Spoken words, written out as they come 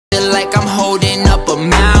holding up a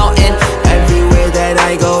mountain. Everywhere that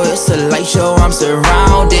I go, it's a light show, I'm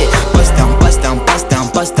surrounded. Bust down, bust down, bust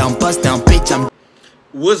down, bust down, bust down, bitch, I'm...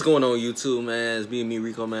 What's going on YouTube, man? It's me,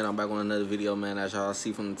 Rico, man. I'm back on another video, man. As y'all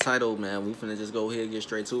see from the title, man, we finna just go ahead and get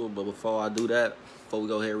straight to it. But before I do that, before we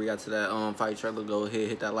go ahead and react to that fight trailer, go ahead,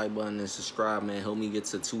 hit that like button and subscribe, man. Help me get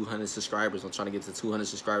to 200 subscribers. I'm trying to get to 200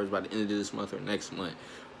 subscribers by the end of this month or next month.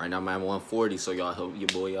 Right now I'm at 140, so y'all help your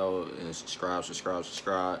boy out and subscribe.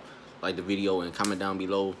 Like the video and comment down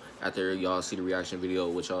below after y'all see the reaction video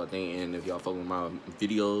what y'all think. And if y'all fuck with my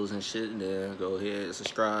videos and shit, then go ahead and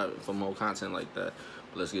subscribe for more content like that.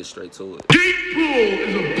 But let's get straight to it. Deadpool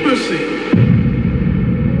is a pussy.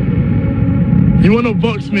 You wanna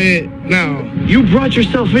box me now? You brought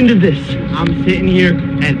yourself into this. I'm sitting here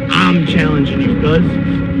and I'm challenging you, cuz.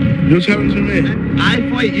 You're challenging me? I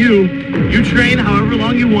fight you, you train however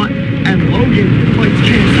long you want, and Logan fights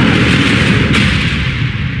KSI.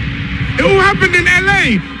 It all happened in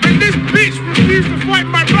LA when this bitch refused to fight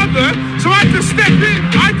my brother, so I had to step in.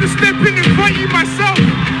 I had to step in and fight you myself,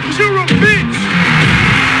 because you're a bitch.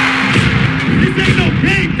 This ain't no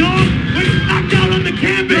game, dog. When you knocked out on the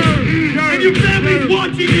canvas, and your family's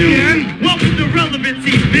watching you. Yeah. Welcome to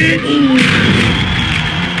relevancy, bitch.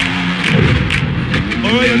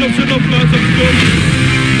 Alright, enough, lads, let's go.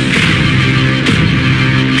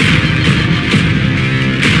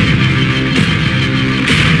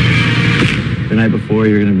 The night before,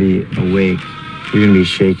 you're gonna be awake. You're gonna be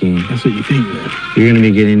shaking. That's what you think, man. You're gonna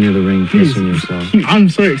be getting into the ring, pissing yourself. I'm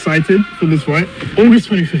so excited for this fight. August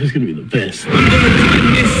 25th is gonna be the best. I'm gonna do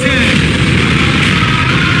it this time.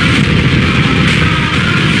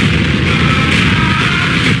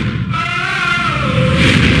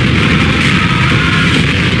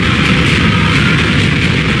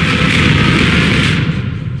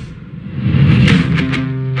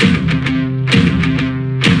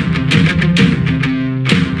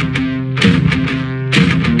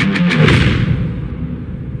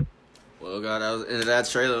 That was into that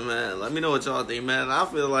trailer, man. Let me know what y'all think, man. I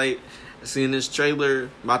feel like seeing this trailer,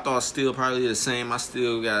 my thoughts still probably the same. I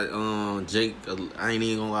still got Jake. I ain't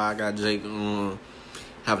even gonna lie, I got Jake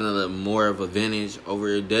having a little more of a advantage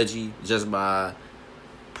over Deji just by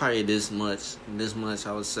probably this much.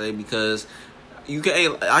 I would say, because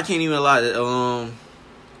I can't even lie.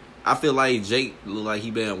 I feel like Jake look like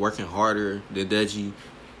he been working harder than Deji.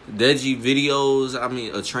 Deji videos, I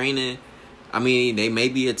mean, training. I mean, they may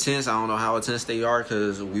be intense. I don't know how intense they are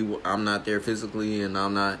because I'm not there physically and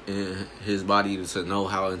I'm not in his body to know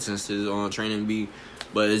how intense his training be.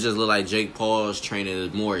 But it just look like Jake Paul's training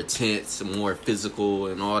is more intense, more physical,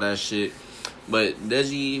 and all that shit. But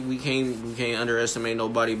Deji, we can't underestimate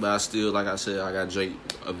nobody. But I still, like I said, I got Jake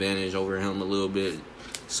advantage over him a little bit.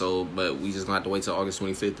 So, but we just gonna have to wait till August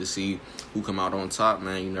 25th to see who come out on top,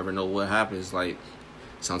 man. You never know what happens. Like,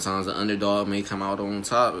 sometimes the underdog may come out on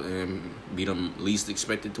top and be the least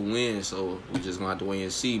expected to win. So we just gonna have to wait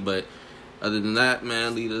and see. But other than that,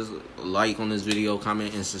 man, leave us a like on this video,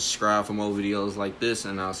 comment, and subscribe for more videos like this.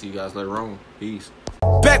 And I'll see you guys later on. Peace.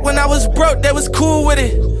 Back when I was broke, they was cool with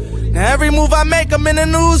it. Now every move I make, I'm in the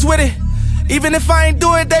news with it. Even if I ain't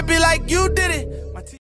do it, they be like, you did it.